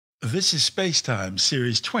This is SpaceTime,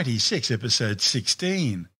 Series 26, Episode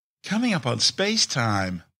 16. Coming up on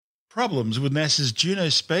SpaceTime, problems with NASA's Juno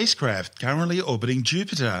spacecraft currently orbiting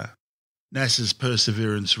Jupiter. NASA's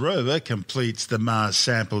Perseverance rover completes the Mars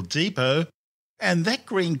Sample Depot. And that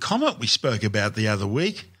Green Comet we spoke about the other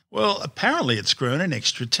week, well, apparently it's grown an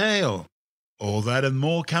extra tail. All that and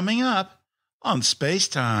more coming up on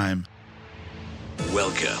SpaceTime.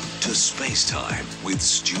 Welcome to SpaceTime with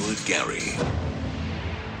Stuart Gary.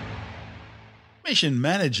 Mission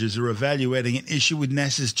managers are evaluating an issue with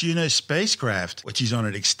NASA's Juno spacecraft, which is on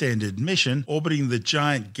an extended mission orbiting the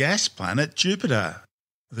giant gas planet Jupiter.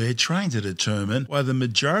 They're trying to determine why the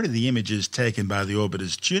majority of the images taken by the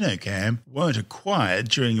orbiter's Juno cam weren't acquired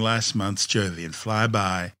during last month's Jovian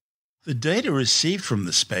flyby. The data received from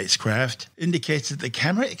the spacecraft indicates that the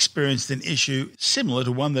camera experienced an issue similar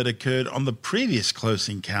to one that occurred on the previous close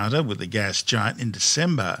encounter with the gas giant in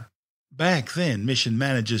December. Back then, mission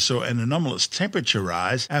managers saw an anomalous temperature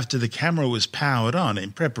rise after the camera was powered on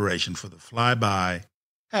in preparation for the flyby.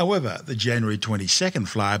 However, the January 22nd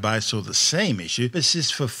flyby saw the same issue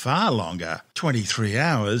persist for far longer, 23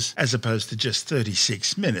 hours, as opposed to just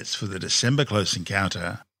 36 minutes for the December close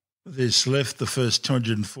encounter. This left the first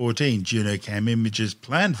 214 Juno cam images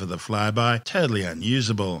planned for the flyby totally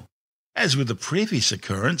unusable. As with the previous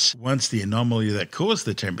occurrence, once the anomaly that caused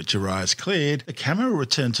the temperature rise cleared, the camera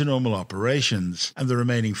returned to normal operations, and the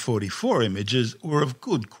remaining 44 images were of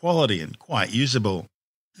good quality and quite usable.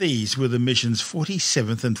 These were the mission's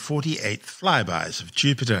 47th and 48th flybys of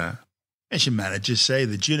Jupiter. Mission managers say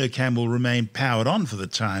the Juno cam will remain powered on for the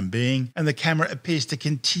time being, and the camera appears to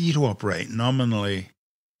continue to operate nominally.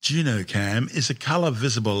 Juno cam is a colour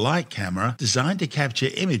visible light camera designed to capture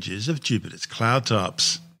images of Jupiter's cloud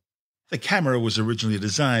tops. The camera was originally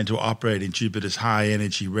designed to operate in Jupiter's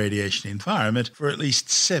high-energy radiation environment for at least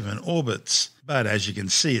 7 orbits, but as you can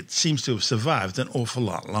see, it seems to have survived an awful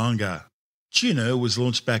lot longer. Juno was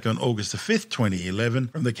launched back on August 5, 2011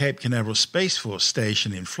 from the Cape Canaveral Space Force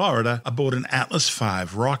Station in Florida aboard an Atlas V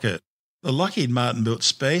rocket. The Lockheed Martin-built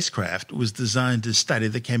spacecraft was designed to study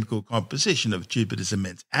the chemical composition of Jupiter's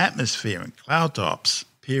immense atmosphere and cloud tops,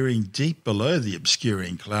 peering deep below the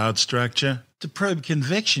obscuring cloud structure to probe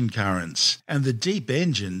convection currents and the deep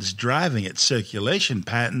engines driving its circulation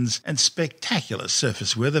patterns and spectacular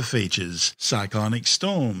surface weather features, cyclonic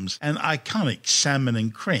storms, and iconic salmon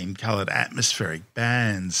and cream-coloured atmospheric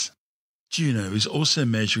bands. Juno is also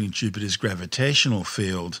measuring Jupiter's gravitational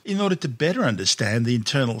field in order to better understand the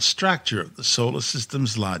internal structure of the solar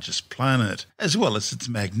system's largest planet, as well as its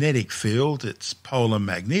magnetic field, its polar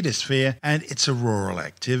magnetosphere, and its auroral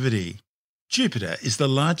activity. Jupiter is the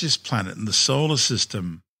largest planet in the solar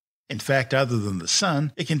system. In fact, other than the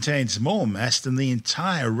Sun, it contains more mass than the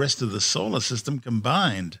entire rest of the solar system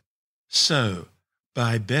combined. So,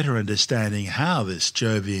 by better understanding how this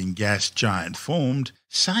Jovian gas giant formed,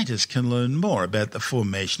 scientists can learn more about the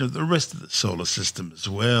formation of the rest of the solar system as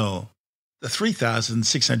well. The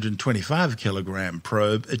 3,625-kilogram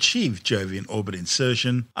probe achieved Jovian orbit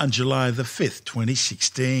insertion on July 5,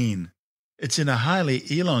 2016. It's in a highly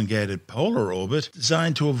elongated polar orbit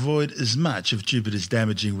designed to avoid as much of Jupiter's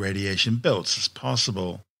damaging radiation belts as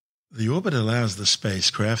possible. The orbit allows the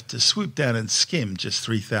spacecraft to swoop down and skim just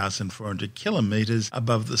 3,400 kilometres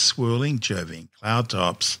above the swirling Jovian cloud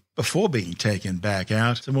tops, before being taken back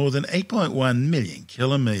out to more than 8.1 million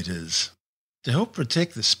kilometres. To help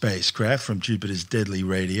protect the spacecraft from Jupiter's deadly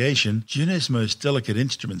radiation, Juno's most delicate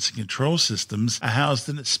instruments and control systems are housed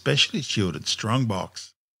in a specially shielded strongbox.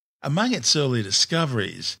 Among its early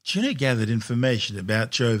discoveries, Juno gathered information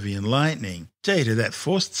about Jovian lightning, data that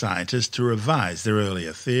forced scientists to revise their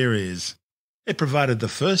earlier theories. It provided the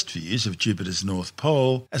first views of Jupiter's North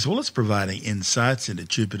Pole, as well as providing insights into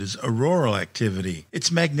Jupiter's auroral activity,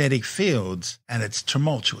 its magnetic fields, and its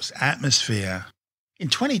tumultuous atmosphere. In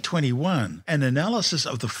 2021, an analysis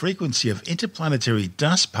of the frequency of interplanetary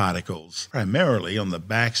dust particles, primarily on the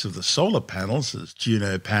backs of the solar panels as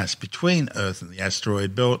Juno passed between Earth and the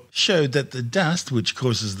asteroid belt, showed that the dust which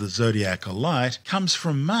causes the zodiacal light comes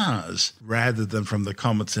from Mars, rather than from the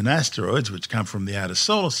comets and asteroids which come from the outer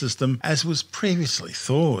solar system, as was previously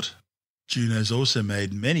thought. Juno's also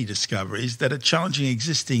made many discoveries that are challenging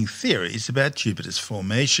existing theories about Jupiter's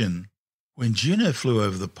formation. When Juno flew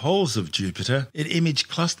over the poles of Jupiter, it imaged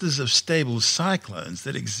clusters of stable cyclones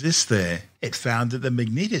that exist there. It found that the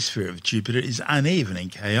magnetosphere of Jupiter is uneven and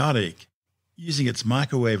chaotic. Using its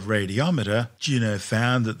microwave radiometer, Juno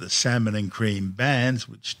found that the salmon and cream bands,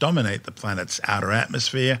 which dominate the planet's outer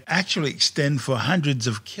atmosphere, actually extend for hundreds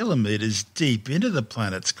of kilometres deep into the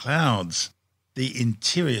planet's clouds. The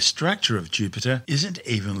interior structure of Jupiter isn't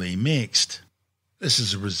evenly mixed. This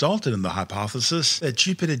has resulted in the hypothesis that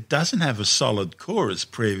Jupiter doesn't have a solid core as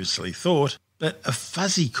previously thought, but a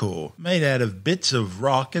fuzzy core made out of bits of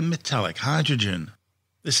rock and metallic hydrogen.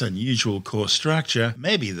 This unusual core structure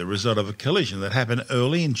may be the result of a collision that happened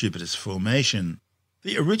early in Jupiter's formation.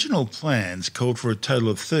 The original plans called for a total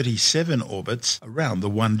of 37 orbits around the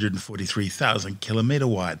 143,000 kilometre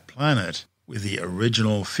wide planet, with the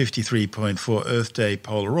original 53.4 Earth day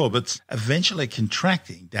polar orbits eventually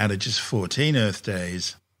contracting down to just 14 Earth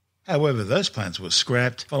days. However, those plans were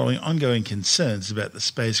scrapped following ongoing concerns about the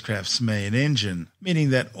spacecraft's main engine, meaning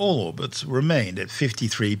that all orbits remained at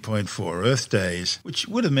 53.4 Earth days, which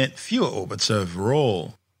would have meant fewer orbits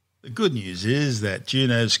overall. The good news is that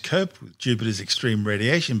Juno's coped with Jupiter's extreme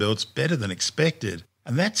radiation belts better than expected,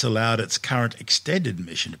 and that's allowed its current extended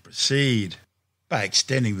mission to proceed. By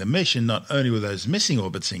extending the mission, not only were those missing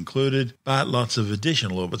orbits included, but lots of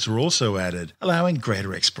additional orbits were also added, allowing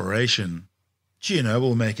greater exploration. Juno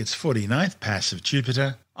will make its 49th pass of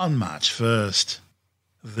Jupiter on March 1st.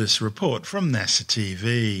 This report from NASA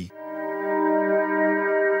TV.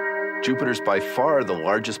 Jupiter's by far the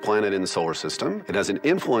largest planet in the solar system. It has an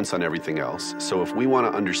influence on everything else. So if we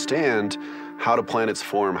want to understand how do planets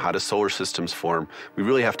form, how do solar systems form, we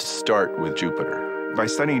really have to start with Jupiter. By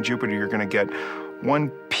studying Jupiter, you're going to get one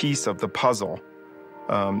piece of the puzzle,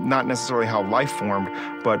 not necessarily how life formed,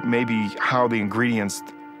 but maybe how the ingredients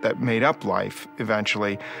that made up life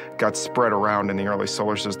eventually got spread around in the early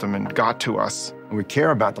solar system and got to us. We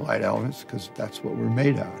care about the light elements because that's what we're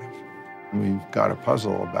made out of. We've got a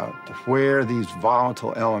puzzle about where these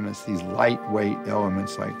volatile elements, these lightweight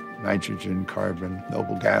elements like nitrogen, carbon,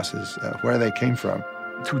 noble gases, where they came from.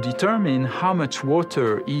 To determine how much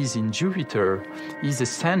water is in Jupiter is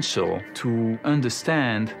essential to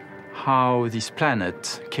understand how this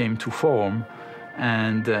planet came to form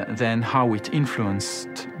and then how it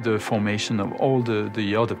influenced the formation of all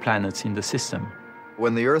the other planets in the system.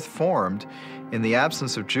 When the Earth formed, in the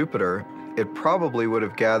absence of Jupiter, it probably would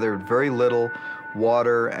have gathered very little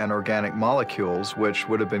water and organic molecules, which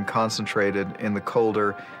would have been concentrated in the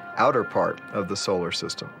colder outer part of the solar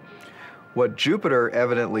system. What Jupiter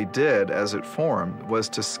evidently did as it formed was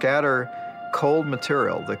to scatter cold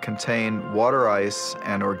material that contained water ice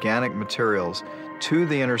and organic materials to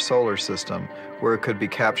the inner solar system, where it could be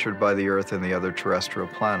captured by the Earth and the other terrestrial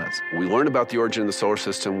planets. We learn about the origin of the solar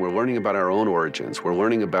system. We're learning about our own origins. We're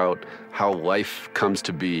learning about how life comes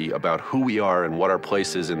to be, about who we are and what our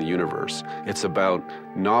place is in the universe. It's about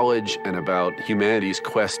knowledge and about humanity's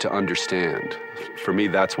quest to understand. For me,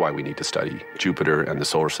 that's why we need to study Jupiter and the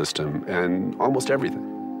solar system and almost everything.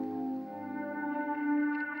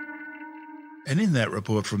 And in that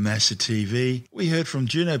report from NASA TV, we heard from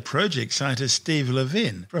Juno project scientist Steve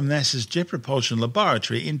Levin from NASA's Jet Propulsion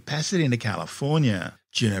Laboratory in Pasadena, California,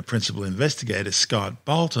 Juno principal investigator Scott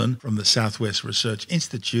Bolton from the Southwest Research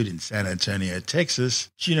Institute in San Antonio, Texas,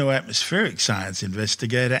 Juno atmospheric science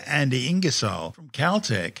investigator Andy Ingersoll from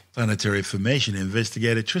Caltech, planetary formation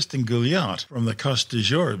investigator Tristan Gouliot from the Côte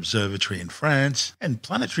d'Azur Observatory in France, and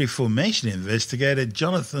planetary formation investigator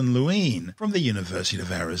Jonathan Lewin from the University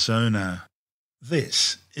of Arizona.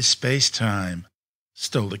 This is SpaceTime.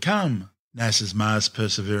 Still to come, NASA's Mars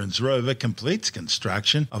Perseverance rover completes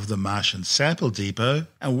construction of the Martian sample depot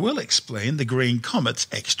and will explain the Green Comet's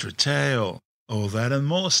extra tail. All that and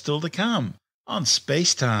more still to come on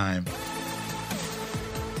SpaceTime.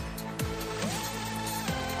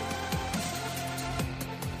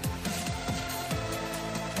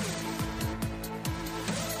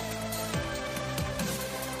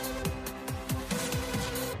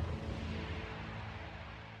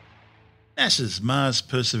 NASA's Mars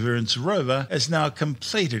Perseverance rover has now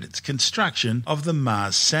completed its construction of the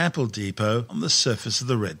Mars Sample Depot on the surface of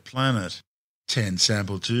the red planet. 10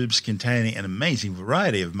 sample tubes containing an amazing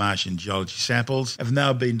variety of Martian geology samples have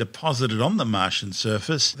now been deposited on the Martian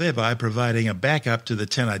surface, thereby providing a backup to the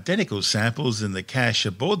 10 identical samples in the cache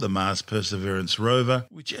aboard the Mars Perseverance rover,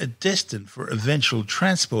 which are destined for eventual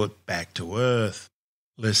transport back to Earth.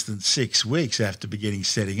 Less than 6 weeks after beginning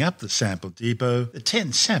setting up the sample depot, the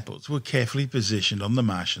 10 samples were carefully positioned on the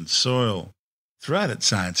Martian soil. Throughout its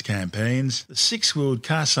science campaigns, the 6-wheeled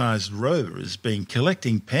car-sized rover has been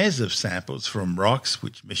collecting pairs of samples from rocks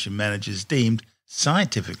which mission managers deemed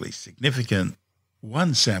scientifically significant.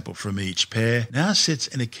 One sample from each pair now sits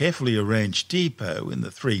in a carefully arranged depot in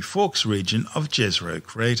the Three Forks region of Jezero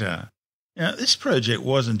Crater. Now, this project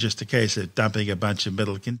wasn't just a case of dumping a bunch of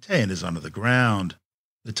metal containers onto the ground.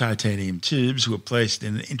 The titanium tubes were placed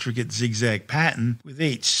in an intricate zigzag pattern with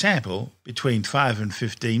each sample between 5 and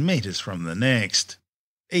 15 metres from the next.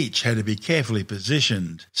 Each had to be carefully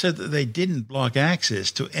positioned so that they didn't block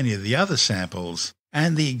access to any of the other samples,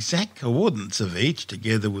 and the exact coordinates of each,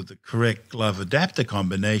 together with the correct glove adapter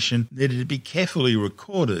combination, needed to be carefully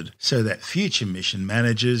recorded so that future mission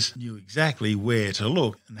managers knew exactly where to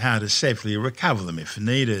look and how to safely recover them if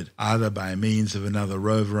needed, either by means of another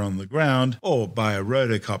rover on the ground or by a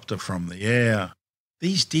rotocopter from the air.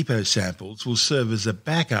 These depot samples will serve as a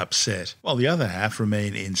backup set, while the other half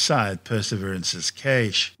remain inside Perseverance's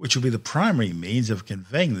cache, which will be the primary means of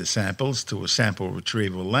conveying the samples to a sample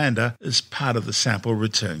retrieval lander as part of the sample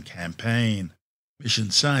return campaign. Mission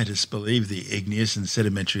scientists believe the igneous and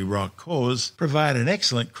sedimentary rock cores provide an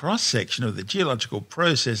excellent cross-section of the geological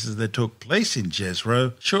processes that took place in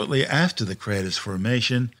Jezero shortly after the crater's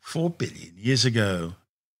formation 4 billion years ago.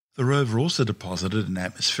 The rover also deposited an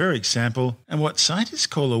atmospheric sample and what scientists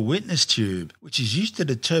call a witness tube, which is used to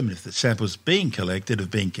determine if the samples being collected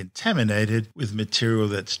have been contaminated with material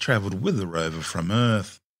that's travelled with the rover from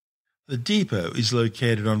Earth. The depot is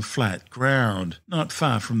located on flat ground, not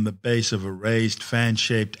far from the base of a raised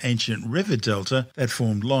fan-shaped ancient river delta that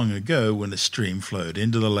formed long ago when a stream flowed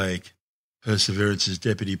into the lake. Perseverance's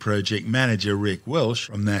Deputy Project Manager Rick Welsh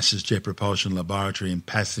from NASA's Jet Propulsion Laboratory in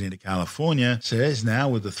Pasadena, California, says now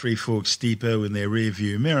with the Three Forks Depot in their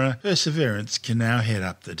rearview mirror, Perseverance can now head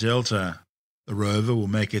up the delta. The rover will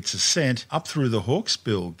make its ascent up through the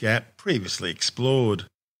Hawksbill Gap previously explored.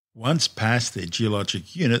 Once past their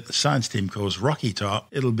geologic unit the science team calls Rocky Top,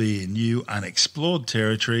 it'll be in new unexplored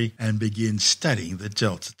territory and begin studying the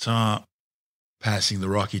delta top. Passing the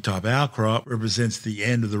Rocky Top outcrop represents the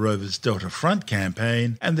end of the rover's Delta Front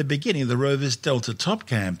campaign and the beginning of the rover's Delta Top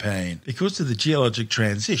campaign because of the geologic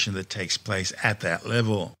transition that takes place at that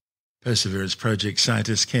level. Perseverance project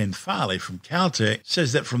scientist Ken Farley from Caltech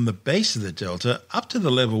says that from the base of the delta up to the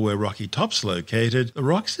level where Rocky Top's located, the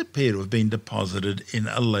rocks appear to have been deposited in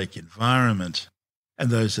a lake environment, and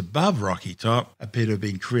those above Rocky Top appear to have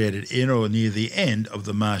been created in or near the end of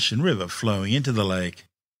the Martian River flowing into the lake.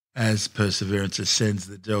 As Perseverance ascends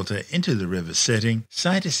the delta into the river setting,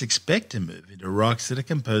 scientists expect to move into rocks that are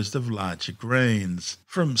composed of larger grains,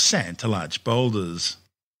 from sand to large boulders.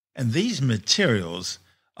 And these materials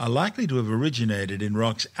are likely to have originated in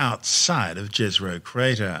rocks outside of Jezero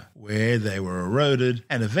crater, where they were eroded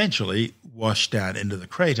and eventually washed down into the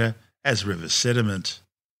crater as river sediment.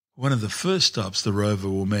 One of the first stops the rover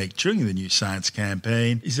will make during the new science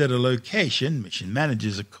campaign is at a location mission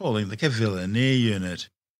managers are calling the Cavilla-Near Unit.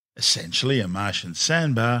 Essentially a Martian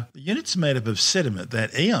sandbar, the unit's made up of sediment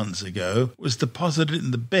that eons ago was deposited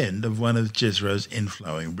in the bend of one of Jezero's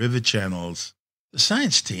inflowing river channels. The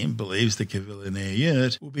science team believes the Cavilla-Near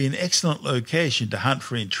Unit will be an excellent location to hunt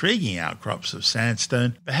for intriguing outcrops of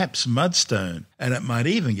sandstone, perhaps mudstone, and it might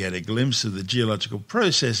even get a glimpse of the geological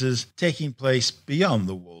processes taking place beyond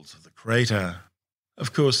the walls of the crater.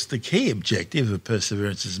 Of course, the key objective of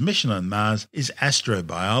Perseverance's mission on Mars is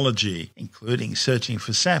astrobiology, including searching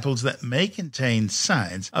for samples that may contain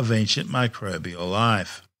signs of ancient microbial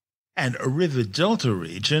life. And a river delta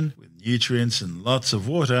region, with nutrients and lots of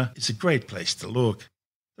water, is a great place to look.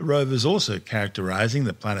 The rover is also characterizing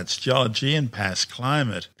the planet's geology and past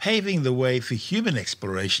climate, paving the way for human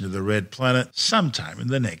exploration of the red planet sometime in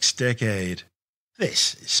the next decade.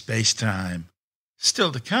 This is SpaceTime.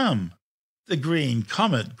 Still to come. The Green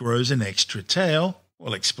Comet grows an extra tail.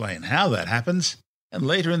 We'll explain how that happens. And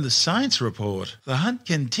later in the science report, the hunt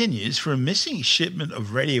continues for a missing shipment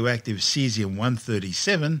of radioactive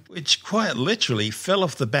Caesium-137, which quite literally fell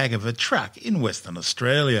off the back of a truck in Western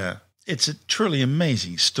Australia. It's a truly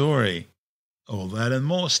amazing story. All that and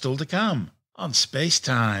more still to come on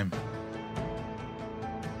SpaceTime.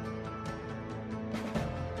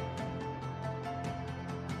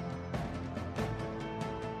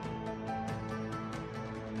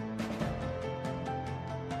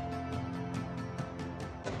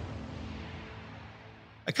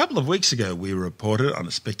 A couple of weeks ago, we reported on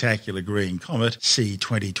a spectacular green comet,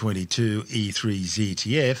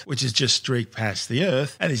 C2022E3ZTF, which has just streaked past the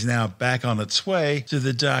Earth and is now back on its way to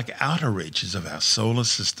the dark outer reaches of our solar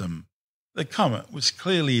system. The comet was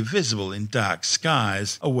clearly visible in dark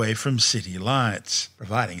skies away from city lights,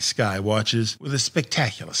 providing sky watchers with a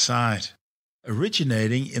spectacular sight.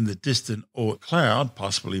 Originating in the distant Oort cloud,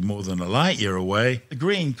 possibly more than a light year away, the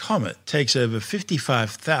Green Comet takes over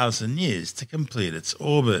 55,000 years to complete its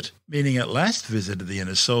orbit, meaning it last visited the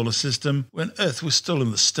inner solar system when Earth was still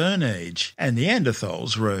in the Stone Age and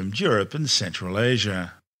Neanderthals roamed Europe and Central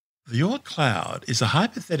Asia. The Oort cloud is a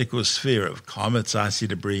hypothetical sphere of comets, icy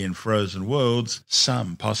debris, and frozen worlds,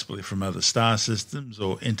 some possibly from other star systems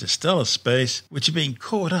or interstellar space, which are being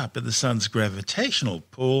caught up in the Sun's gravitational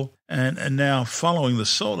pull and are now following the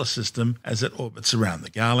solar system as it orbits around the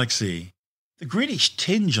galaxy. The greenish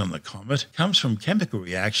tinge on the comet comes from chemical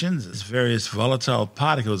reactions as various volatile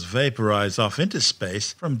particles vaporize off into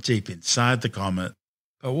space from deep inside the comet.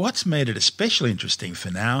 But what's made it especially interesting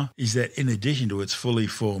for now is that in addition to its fully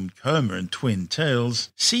formed coma and twin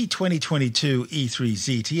tails,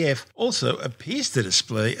 C2022E3ZTF also appears to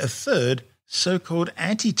display a third, so-called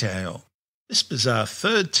anti-tail. This bizarre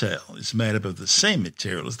third tail is made up of the same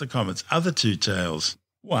material as the comet's other two tails,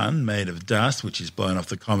 one made of dust which is blown off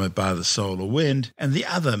the comet by the solar wind, and the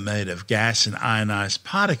other made of gas and ionized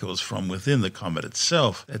particles from within the comet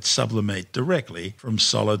itself that sublimate directly from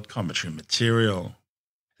solid cometary material.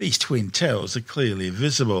 These twin tails are clearly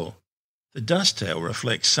visible. The dust tail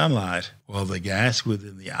reflects sunlight, while the gas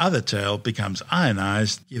within the other tail becomes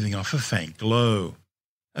ionized, giving off a faint glow.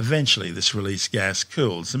 Eventually, this released gas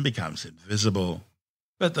cools and becomes invisible.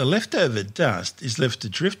 But the leftover dust is left to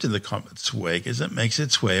drift in the comet's wake as it makes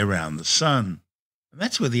its way around the Sun. And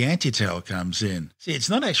that's where the anti-tail comes in. See, it's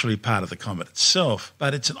not actually part of the comet itself,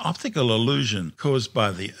 but it's an optical illusion caused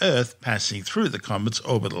by the Earth passing through the comet's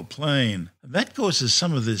orbital plane. And that causes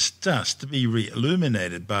some of this dust to be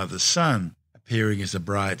re-illuminated by the Sun, appearing as a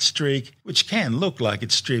bright streak, which can look like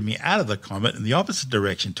it's streaming out of the comet in the opposite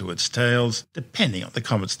direction to its tails, depending on the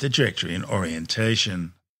comet's trajectory and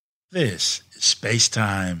orientation. This is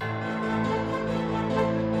SpaceTime.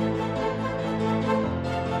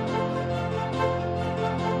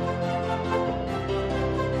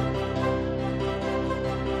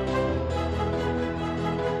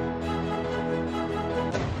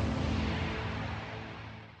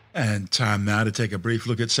 And time now to take a brief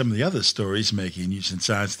look at some of the other stories making news in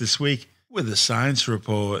science this week with a science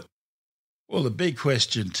report. Well, the big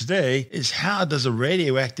question today is, how does a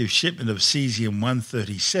radioactive shipment of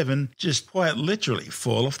Caesium-137 just quite literally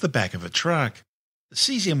fall off the back of a truck? The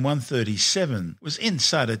Caesium-137 was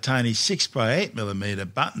inside a tiny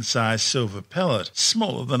 6x8mm button-sized silver pellet,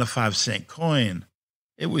 smaller than a 5-cent coin.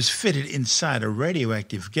 It was fitted inside a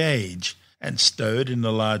radioactive gauge and stowed in a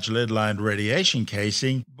large lead-lined radiation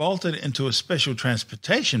casing, bolted into a special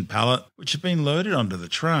transportation pallet which had been loaded onto the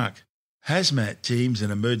truck. Hazmat teams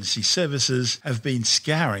and emergency services have been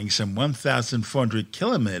scouring some 1,400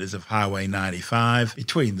 kilometres of Highway 95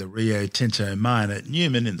 between the Rio Tinto mine at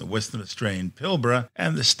Newman in the Western Australian Pilbara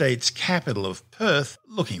and the state's capital of Perth,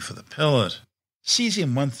 looking for the pellet.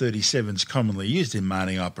 Caesium-137 is commonly used in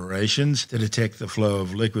mining operations to detect the flow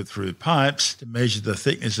of liquid through pipes, to measure the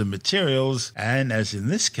thickness of materials, and, as in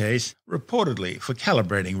this case, reportedly for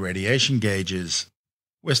calibrating radiation gauges.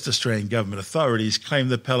 West Australian government authorities claim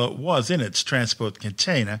the pellet was in its transport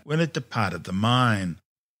container when it departed the mine.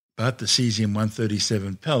 But the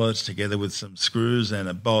Caesium-137 pellets, together with some screws and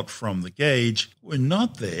a bolt from the gauge, were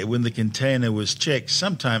not there when the container was checked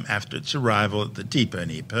sometime after its arrival at the depot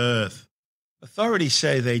near Perth. Authorities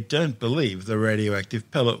say they don't believe the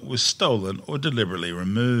radioactive pellet was stolen or deliberately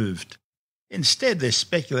removed. Instead, they're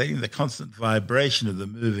speculating the constant vibration of the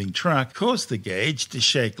moving truck caused the gauge to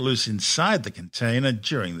shake loose inside the container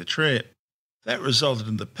during the trip. That resulted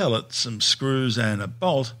in the pellet, some screws and a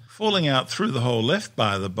bolt falling out through the hole left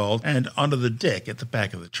by the bolt and onto the deck at the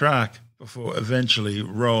back of the truck, before eventually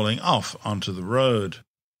rolling off onto the road.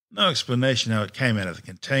 No explanation how it came out of the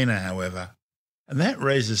container, however. And that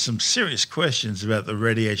raises some serious questions about the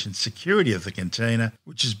radiation security of the container,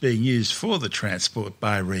 which is being used for the transport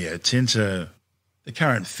by Rio Tinto. The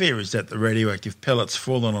current fear is that the radioactive pellets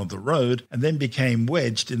fallen on the road and then became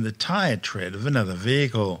wedged in the tyre tread of another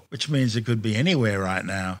vehicle, which means it could be anywhere right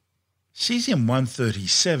now.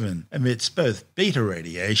 Caesium-137 emits both beta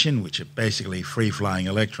radiation, which are basically free-flying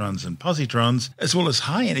electrons and positrons, as well as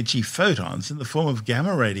high-energy photons in the form of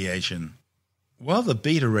gamma radiation. While the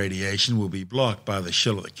beta radiation will be blocked by the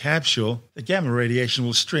shell of the capsule, the gamma radiation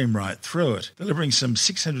will stream right through it, delivering some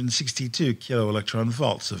 662 kiloelectron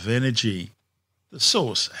volts of energy. The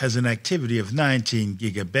source has an activity of 19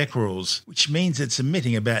 gigabecquerels, which means it's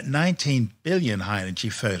emitting about 19 billion high-energy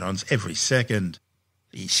photons every second.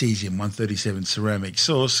 The Caesium-137 ceramic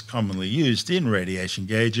source, commonly used in radiation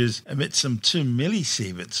gauges, emits some 2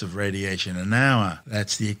 millisieverts of radiation an hour.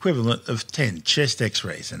 That's the equivalent of 10 chest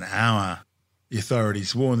X-rays an hour. The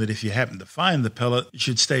authorities warn that if you happen to find the pellet, you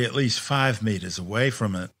should stay at least 5 metres away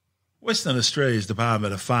from it. Western Australia's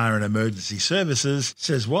Department of Fire and Emergency Services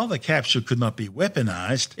says while the capsule could not be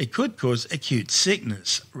weaponised, it could cause acute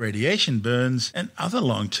sickness, radiation burns, and other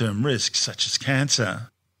long-term risks such as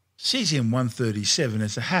cancer. Caesium-137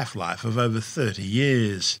 has a half-life of over 30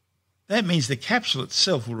 years. That means the capsule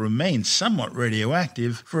itself will remain somewhat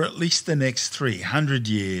radioactive for at least the next 300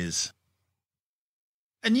 years.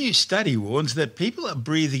 A new study warns that people are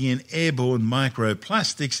breathing in airborne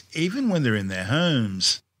microplastics even when they're in their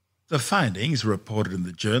homes. The findings, reported in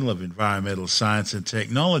the Journal of Environmental Science and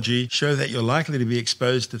Technology, show that you're likely to be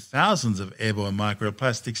exposed to thousands of airborne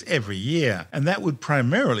microplastics every year, and that would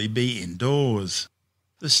primarily be indoors.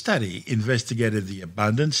 The study investigated the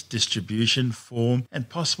abundance, distribution, form, and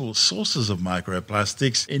possible sources of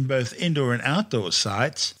microplastics in both indoor and outdoor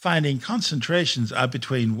sites, finding concentrations are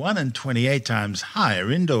between 1 and 28 times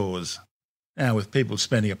higher indoors. Now, with people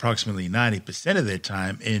spending approximately 90% of their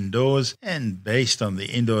time indoors, and based on the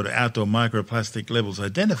indoor to outdoor microplastic levels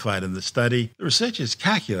identified in the study, the researchers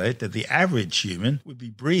calculate that the average human would be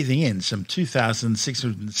breathing in some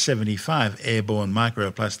 2,675 airborne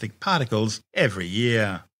microplastic particles every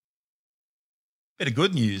year. Bit of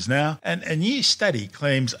good news now, and a new study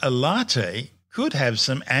claims a latte could have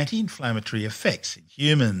some anti-inflammatory effects in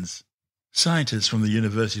humans. Scientists from the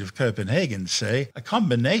University of Copenhagen say a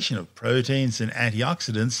combination of proteins and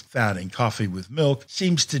antioxidants found in coffee with milk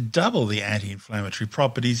seems to double the anti-inflammatory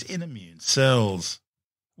properties in immune cells.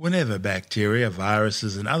 Whenever bacteria,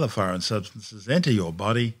 viruses, and other foreign substances enter your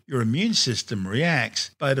body, your immune system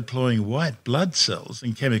reacts by deploying white blood cells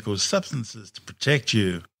and chemical substances to protect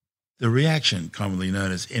you. The reaction, commonly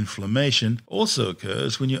known as inflammation, also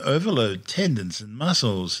occurs when you overload tendons and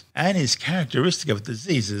muscles, and is characteristic of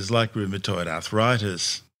diseases like rheumatoid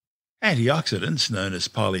arthritis. Antioxidants, known as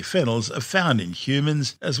polyphenols, are found in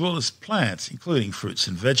humans as well as plants, including fruits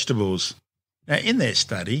and vegetables. Now, in their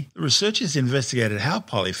study, the researchers investigated how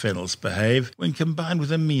polyphenols behave when combined with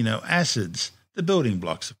amino acids, the building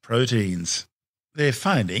blocks of proteins. Their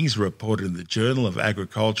findings, reported in the Journal of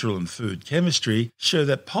Agricultural and Food Chemistry, show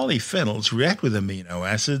that polyphenols react with amino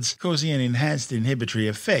acids, causing an enhanced inhibitory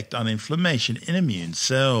effect on inflammation in immune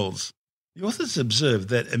cells. The authors observed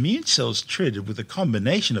that immune cells treated with a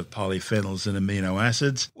combination of polyphenols and amino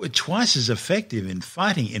acids were twice as effective in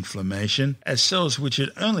fighting inflammation as cells which had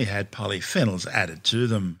only had polyphenols added to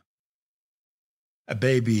them. A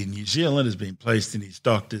baby in New Zealand has been placed in his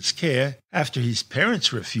doctor's care after his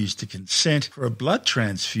parents refused to consent for a blood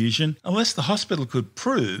transfusion unless the hospital could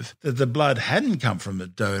prove that the blood hadn't come from a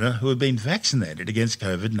donor who had been vaccinated against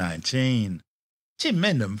COVID-19. Tim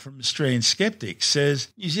Mendham from Australian Skeptics says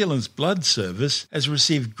New Zealand's blood service has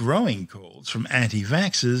received growing calls from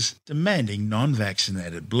anti-vaxxers demanding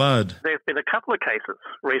non-vaccinated blood. There's been a couple of cases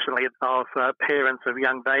recently of parents of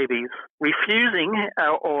young babies refusing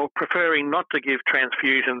or preferring not to give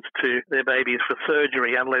transfusions to their babies for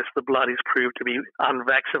surgery unless the blood is proved to be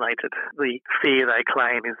unvaccinated. The fear they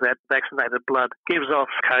claim is that vaccinated blood gives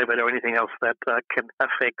off COVID or anything else that can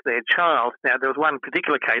affect their child. Now, there was one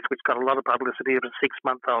particular case which got a lot of publicity of a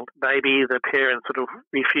 6-month-old baby. The parents sort of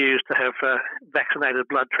refused to have vaccinated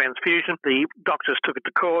blood transfusion. The doctors took it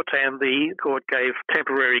to court, and the court gave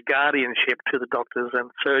temporary guardianship to the doctors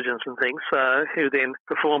and surgeons and things, who then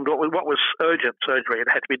performed what was urgent surgery.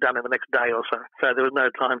 It had to be done in the next day or so. So there was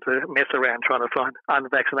no time to mess around trying to find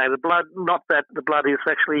unvaccinated blood. Not that the blood is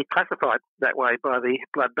actually classified that way by the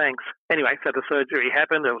blood banks. Anyway, so the surgery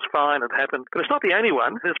happened. It was fine. It happened. But it's not the only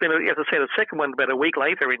one. There's been, as I said, a second one about a week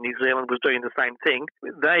later in New Zealand was doing the same thing.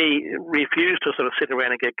 They refused to sort of sit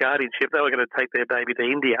around and get guardianship. They were going to take their baby to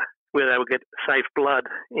India, where they would get safe blood,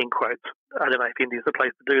 in quotes. I don't know if India's the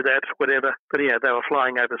place to do that, whatever. But yeah, they were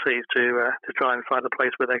flying overseas to try and find a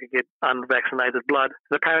place where they could get unvaccinated blood.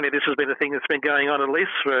 And apparently this has been a thing that's been going on at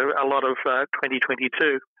least for a lot of 2022.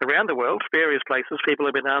 Around the world, various places, people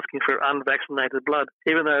have been asking for unvaccinated blood,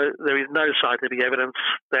 even though there is no scientific evidence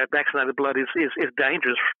that vaccinated blood is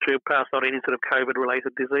dangerous to pass on any sort of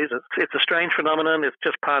COVID-related diseases. It's a strange phenomenon. It's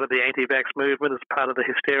just part of the anti-vax movement. It's part of the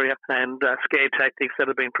hysteria and scare tactics that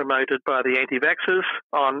have been promoted by the anti-vaxxers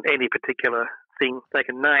on any particular thing they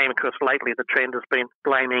can name. Of course, lately the trend has been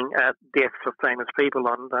blaming deaths of famous people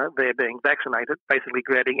on their being vaccinated, basically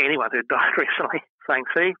creating anyone who died recently, saying,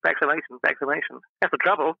 see, vaccination. That's the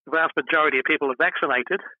trouble. The vast majority of people are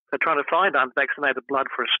vaccinated, so trying to find unvaccinated blood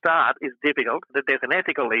for a start is difficult. There's an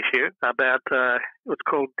ethical issue about what's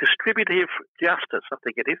called distributive justice, I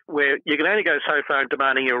think it is, where you can only go so far in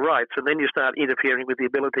demanding your rights, and then you start interfering with the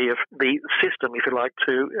ability of the system, if you like,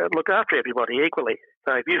 to look after everybody equally.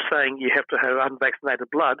 So if you're saying you have to have unvaccinated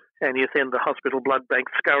blood and you send the hospital blood bank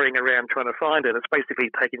scurrying around trying to find it, it's basically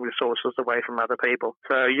taking resources away from other people.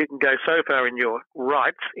 So you can go so far in your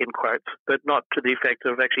rights, in quotes, but not to the effect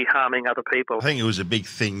of actually harming other people. I think it was a big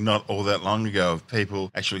thing not all that long ago of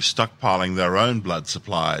people actually stockpiling their own blood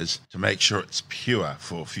supplies to make sure it's pure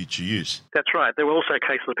for future use. That's right. There were also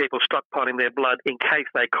cases of people stockpiling their blood in case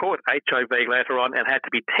they caught HIV later on and had to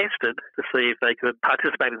be tested to see if they could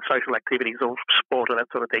participate in social activities or sport and that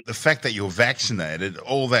sort of thing. The fact that you're vaccinated,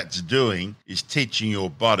 all that's doing is teaching your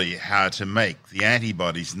body how to make the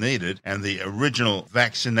antibodies needed, and the original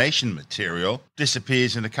vaccination material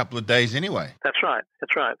disappears in a couple of days anyway. That's right.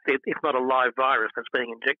 That's right. It's not a live virus that's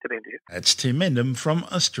being injected into you. That's Tim Mendham from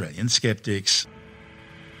Australian Skeptics.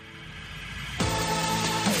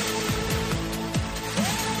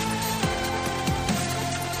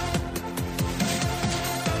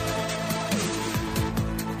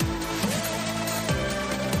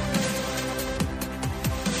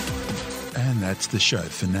 And that's the show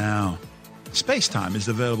for now. SpaceTime is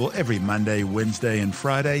available every Monday, Wednesday and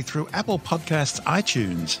Friday through Apple Podcasts,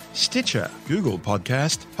 iTunes, Stitcher, Google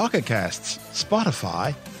Podcast, Pocket Casts,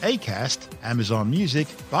 Spotify, Acast, Amazon Music,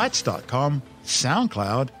 Bytes.com,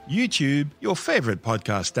 SoundCloud, YouTube, your favourite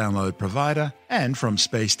podcast download provider, and from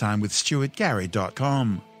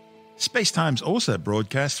spacetimewithstuartgary.com. SpaceTime's also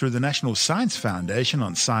broadcast through the National Science Foundation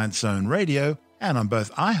on Science Zone Radio and on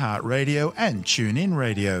both iHeartRadio and TuneIn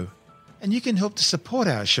Radio. And you can help to support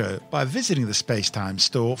our show by visiting the SpaceTime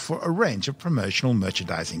store for a range of promotional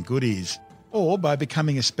merchandising goodies, or by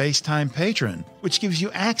becoming a SpaceTime patron, which gives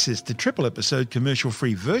you access to triple-episode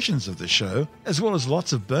commercial-free versions of the show, as well as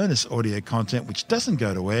lots of bonus audio content which doesn't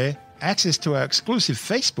go to air, access to our exclusive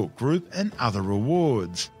Facebook group, and other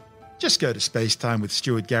rewards. Just go to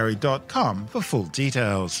spacetimewithstuartgary.com for full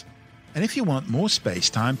details. And if you want more space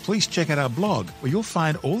time, please check out our blog, where you'll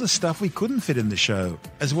find all the stuff we couldn't fit in the show,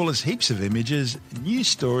 as well as heaps of images, news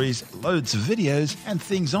stories, loads of videos, and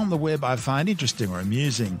things on the web I find interesting or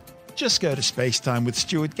amusing. Just go to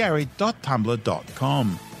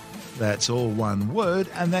spacetimewithstuartgary.tumblr.com. That's all one word,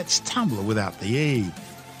 and that's Tumblr without the E.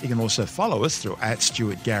 You can also follow us through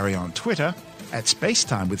 @StuartGary on Twitter,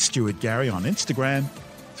 @SpaceTimeWithStuartGary on Instagram,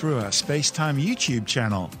 through our SpaceTime YouTube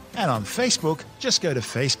channel, and on Facebook, just go to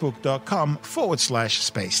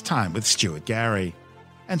facebook.com/SpaceTime with Stuart Gary.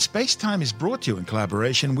 And SpaceTime is brought to you in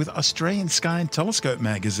collaboration with Australian Sky and Telescope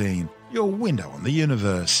magazine, your window on the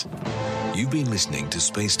universe. You've been listening to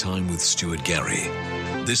SpaceTime with Stuart Gary.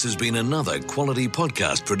 This has been another quality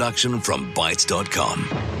podcast production from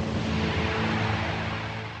Bytes.com.